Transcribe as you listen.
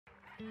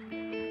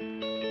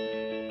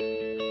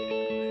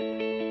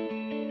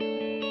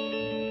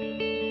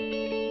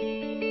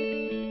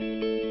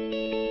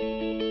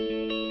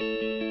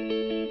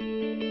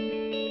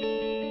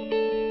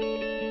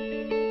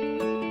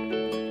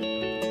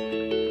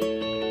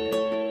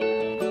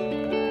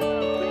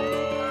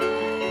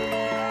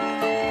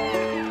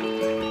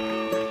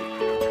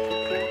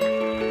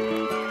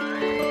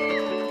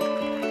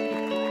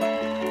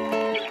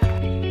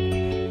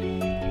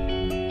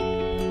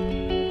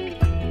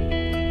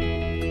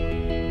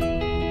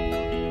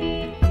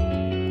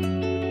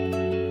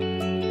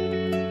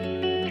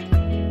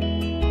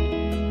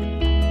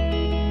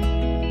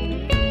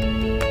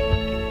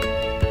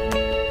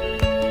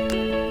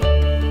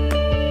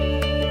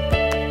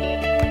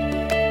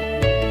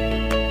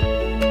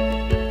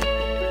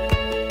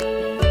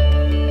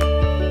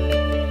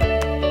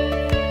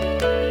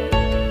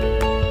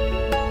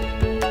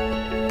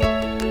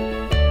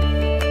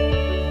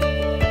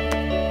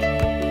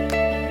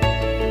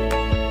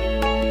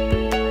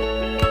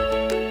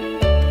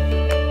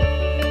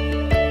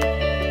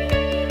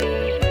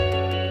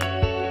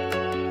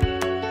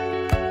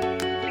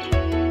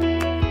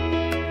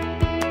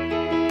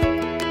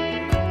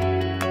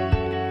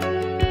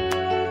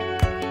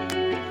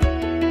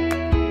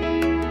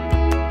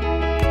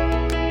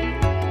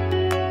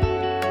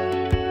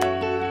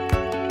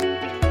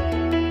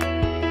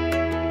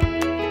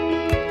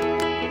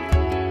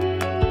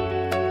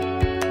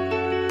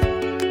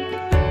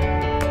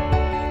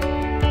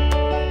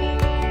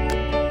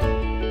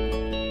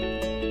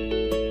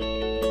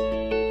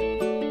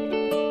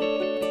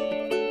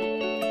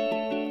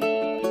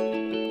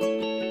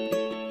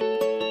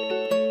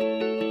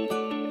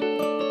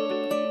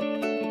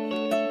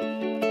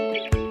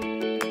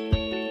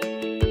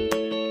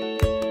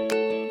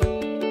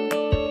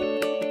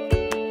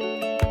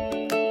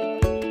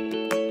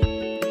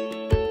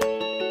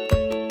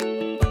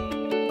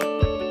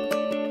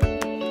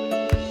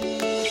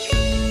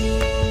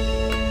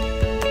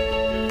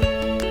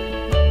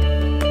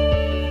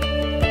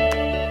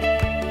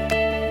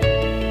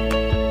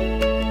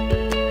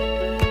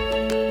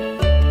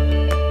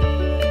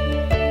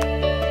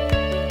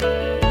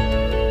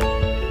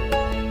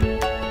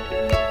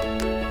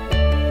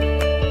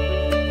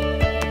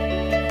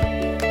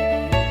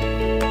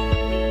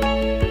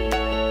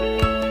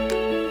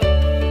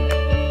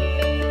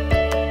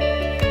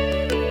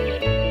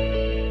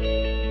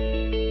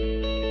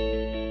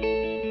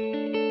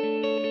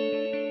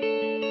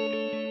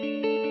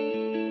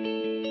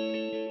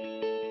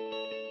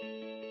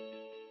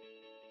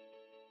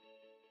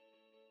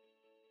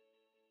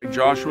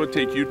Joshua,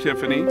 take you,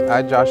 Tiffany.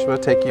 I, Joshua,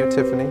 take you,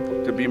 Tiffany.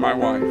 To be my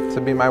wife.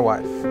 To be my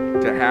wife.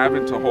 To have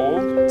and to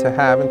hold. To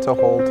have and to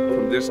hold.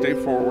 From this day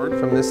forward.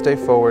 From this day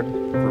forward.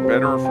 For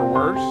better or for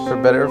worse. For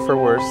better or for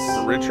worse.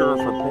 For richer or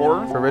for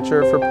poor. For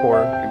richer or for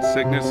poor. In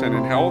sickness and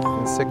in health.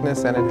 In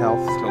sickness and in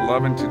health. To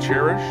love and to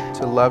cherish.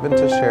 To love and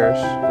to cherish.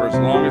 For as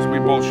long as we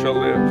both shall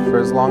live. For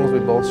as long as we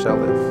both shall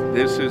live.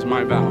 This is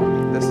my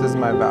vow. This is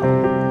my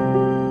vow.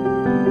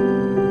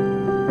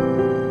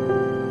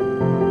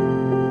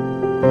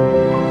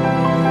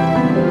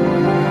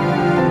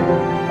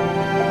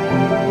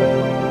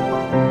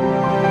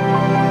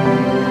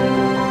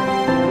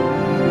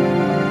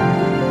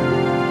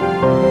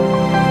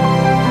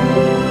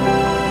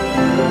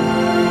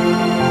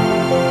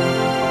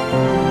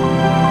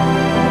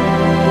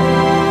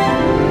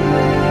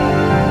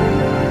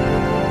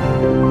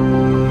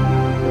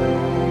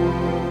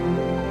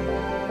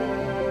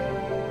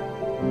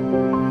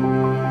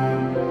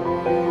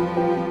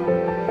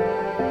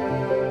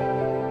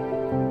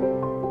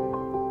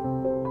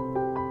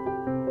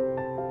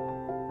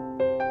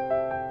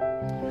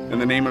 In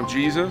the name of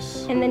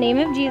Jesus. In the name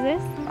of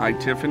Jesus. I,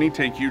 Tiffany,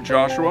 take you,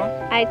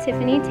 Joshua. I,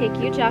 Tiffany, take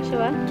you,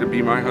 Joshua. To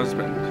be my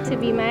husband. To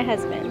be my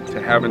husband.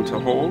 To have and to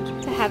hold.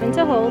 To have and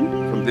to hold.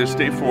 From this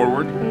day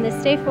forward. From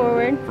this day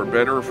forward. For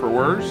better or for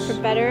worse.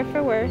 For better or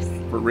for worse.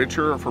 For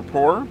richer or for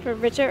poor. For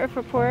richer or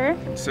for poorer.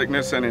 In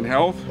sickness and in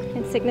health.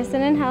 In sickness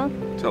and in health.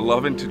 To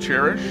love and to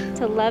cherish.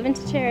 To love and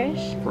to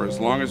cherish. For as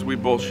long as we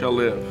both shall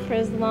live. For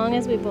as long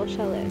as we both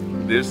shall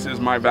live. This is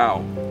my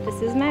vow.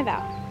 This is my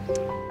vow.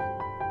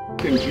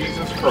 In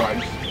Jesus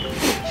Christ,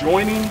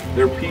 joining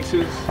their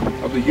pieces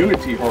of the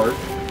unity heart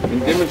and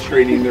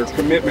demonstrating their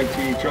commitment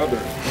to each other.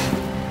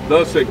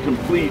 Thus it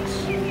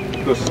completes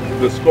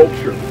the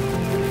sculpture.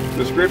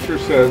 The scripture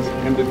says,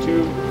 and the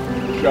two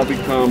shall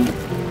become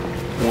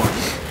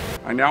one.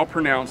 I now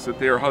pronounce that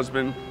they are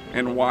husband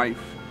and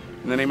wife.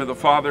 In the name of the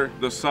Father,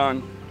 the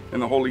Son, and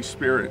the Holy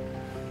Spirit.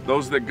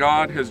 Those that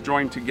God has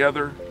joined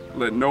together,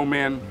 let no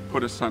man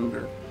put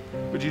asunder.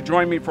 Would you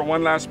join me for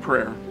one last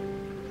prayer?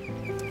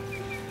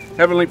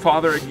 Heavenly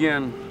Father,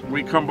 again,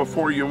 we come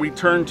before you and we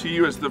turn to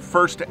you as the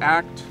first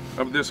act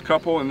of this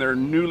couple and their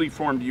newly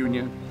formed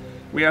union.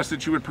 We ask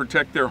that you would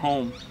protect their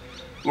home.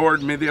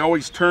 Lord, may they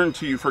always turn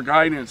to you for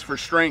guidance, for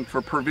strength,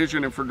 for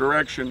provision, and for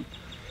direction.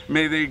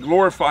 May they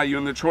glorify you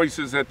in the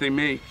choices that they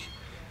make.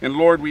 And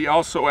Lord, we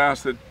also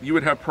ask that you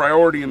would have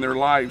priority in their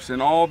lives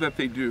and all that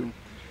they do.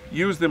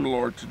 Use them,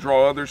 Lord, to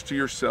draw others to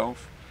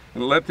yourself,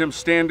 and let them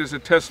stand as a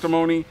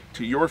testimony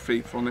to your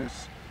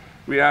faithfulness.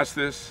 We ask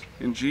this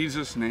in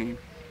Jesus' name.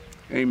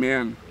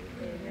 Amen.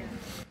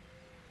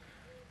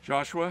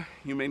 Joshua,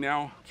 you may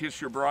now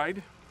kiss your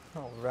bride.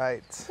 All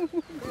right.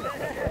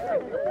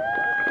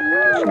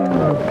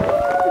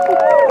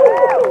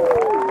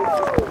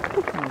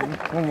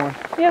 One more.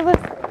 Yeah,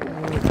 let's.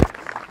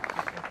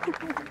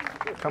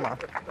 Come on.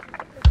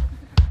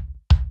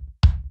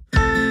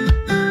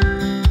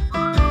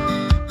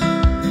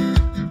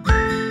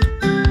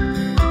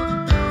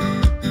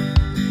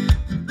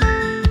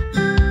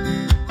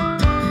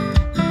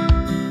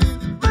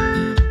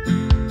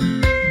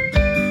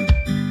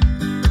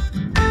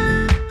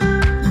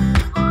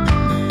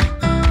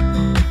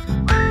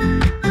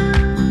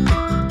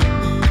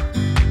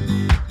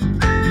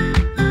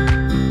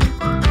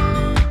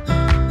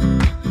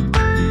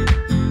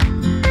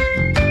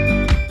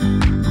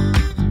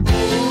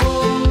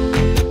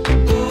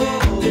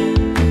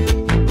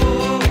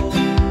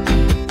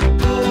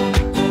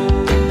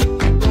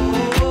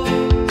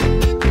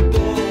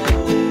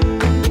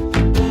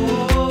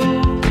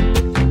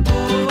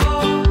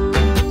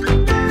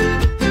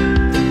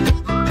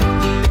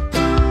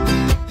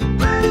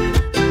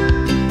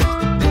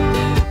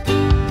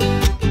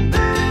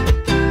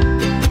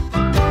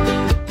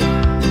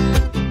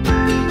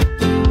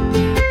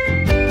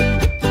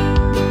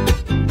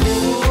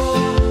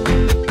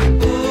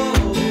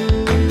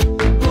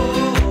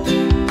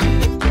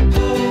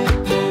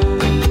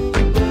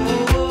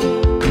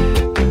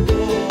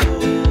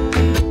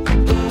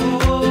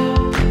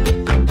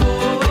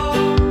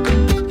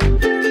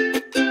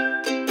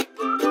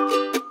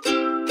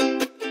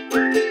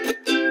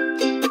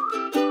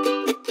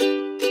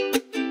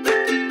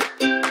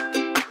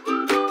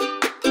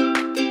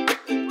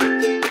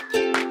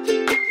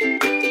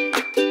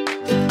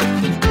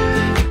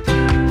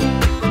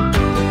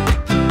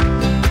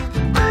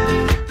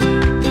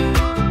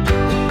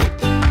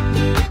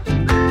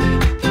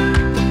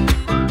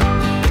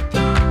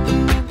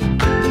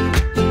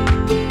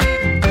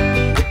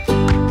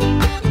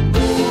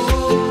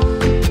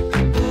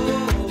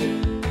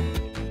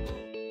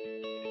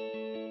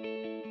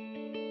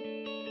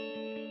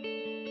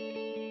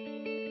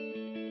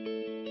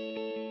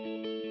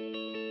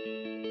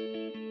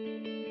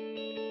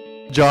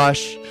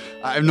 Josh,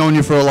 I've known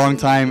you for a long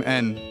time,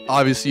 and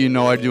obviously you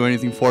know I'd do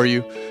anything for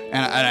you,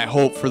 and I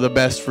hope for the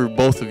best for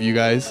both of you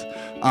guys.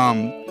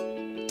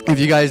 If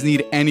you guys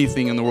need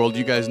anything in the world,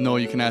 you guys know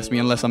you can ask me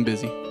unless I'm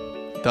busy.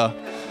 Duh.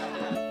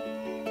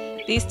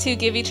 These two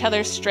give each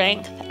other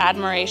strength,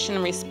 admiration,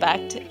 and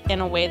respect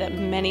in a way that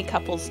many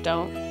couples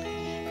don't.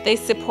 They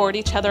support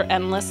each other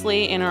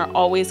endlessly and are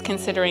always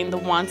considering the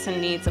wants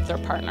and needs of their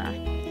partner.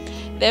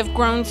 They have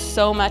grown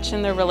so much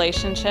in their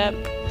relationship,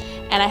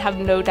 and I have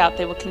no doubt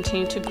they will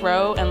continue to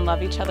grow and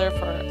love each other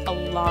for a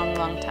long,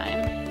 long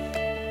time.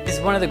 He's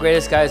one of the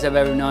greatest guys I've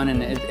ever known,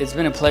 and it's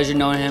been a pleasure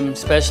knowing him,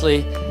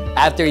 especially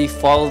after he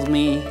followed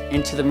me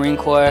into the Marine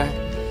Corps,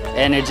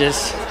 and it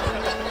was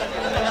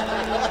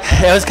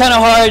kind of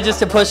hard just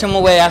to push him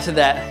away after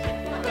that.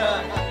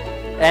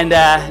 And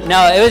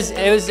no,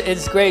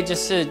 it's great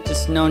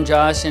just knowing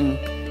Josh and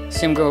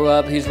see him grow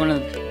up. He's one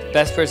of the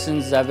best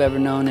persons I've ever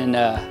known, and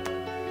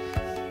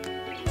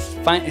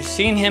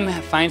seeing him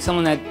find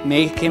someone that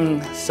make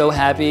him so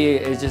happy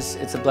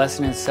it's a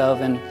blessing in itself.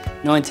 And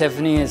knowing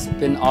Tiffany has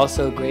been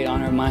also a great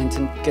honor of mine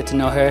to get to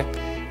know her.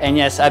 And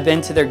yes, I've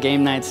been to their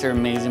game nights. They're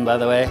amazing, by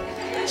the way.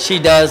 She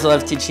does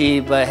love to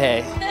cheat, but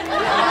hey.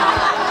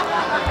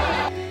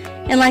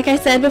 And like I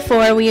said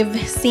before, we've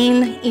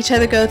seen each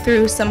other go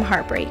through some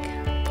heartbreak.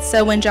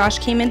 So when Josh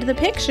came into the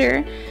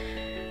picture,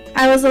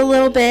 I was a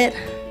little bit,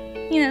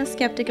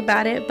 skeptic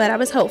about it, but I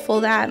was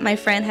hopeful that my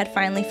friend had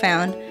finally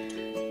found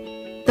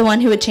the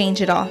one who would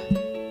change it all.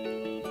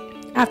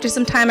 After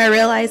some time, I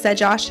realized that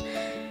Josh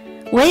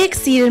way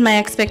exceeded my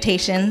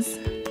expectations.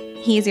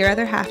 He's your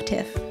other half,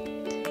 Tiff.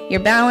 Your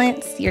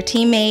balance, your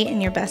teammate,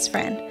 and your best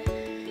friend.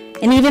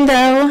 And even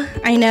though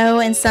I know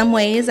in some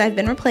ways I've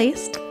been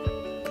replaced,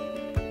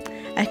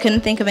 I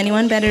couldn't think of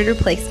anyone better to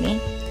replace me.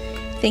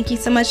 Thank you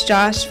so much,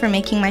 Josh, for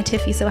making my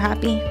Tiffy so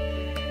happy.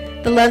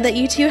 The love that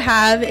you two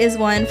have is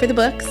one for the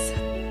books.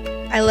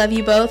 I love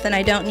you both, and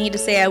I don't need to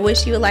say I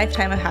wish you a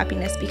lifetime of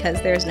happiness because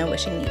there is no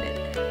wishing needed.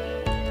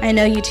 I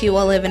know you two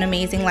will live an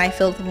amazing life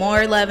filled with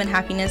more love and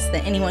happiness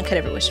than anyone could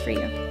ever wish for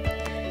you.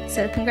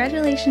 So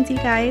congratulations, you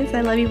guys.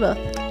 I love you both.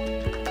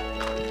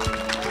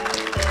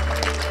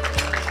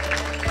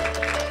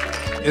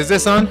 Is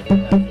this on?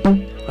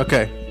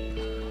 Okay.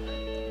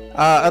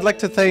 I'd like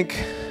to thank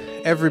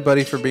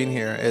everybody for being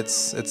here.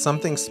 It's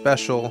something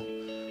special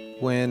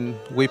when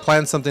we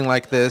plan something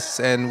like this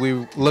and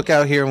we look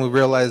out here and we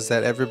realize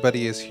that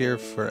everybody is here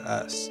for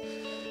us.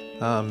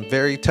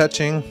 Very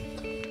touching,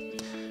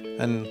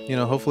 and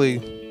hopefully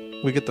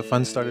we get the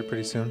fun started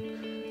pretty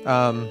soon.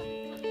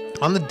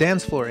 On the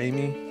dance floor,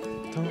 Amy.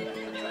 Don't.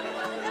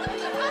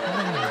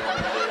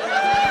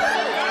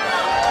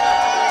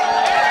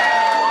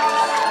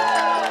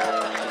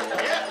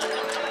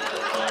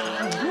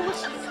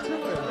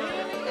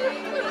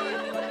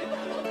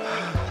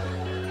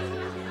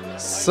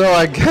 So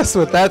I guess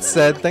with that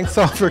said, thanks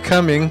all for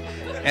coming,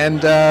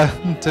 and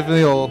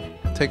Tiffany will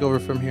take over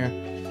from here.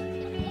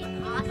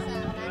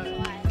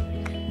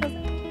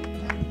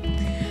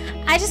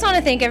 I just want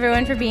to thank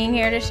everyone for being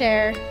here to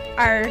share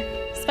our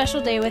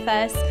special day with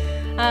us.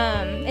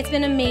 It's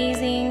been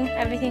amazing.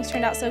 Everything's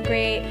turned out so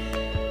great.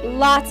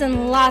 Lots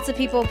and lots of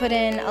people put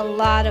in a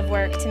lot of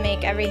work to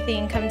make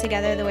everything come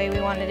together the way we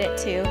wanted it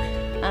to.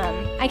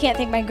 I can't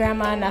thank my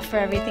grandma enough for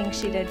everything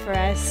she did for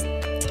us.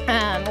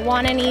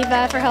 Juan and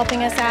Eva for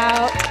helping us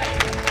out.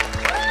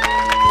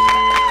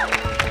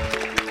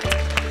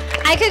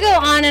 I could go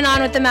on and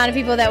on with the amount of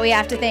people that we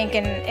have to thank,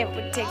 and it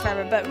would take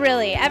forever, but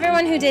really,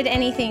 everyone who did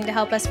anything to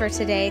help us for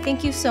today,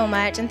 thank you so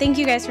much, and thank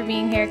you guys for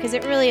being here, because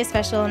it really is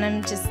special, and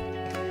I'm just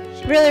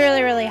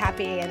really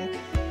happy, and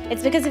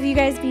it's because of you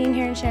guys being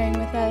here and sharing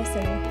with us,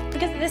 and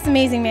because of this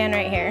amazing man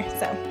right here,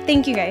 so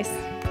thank you guys.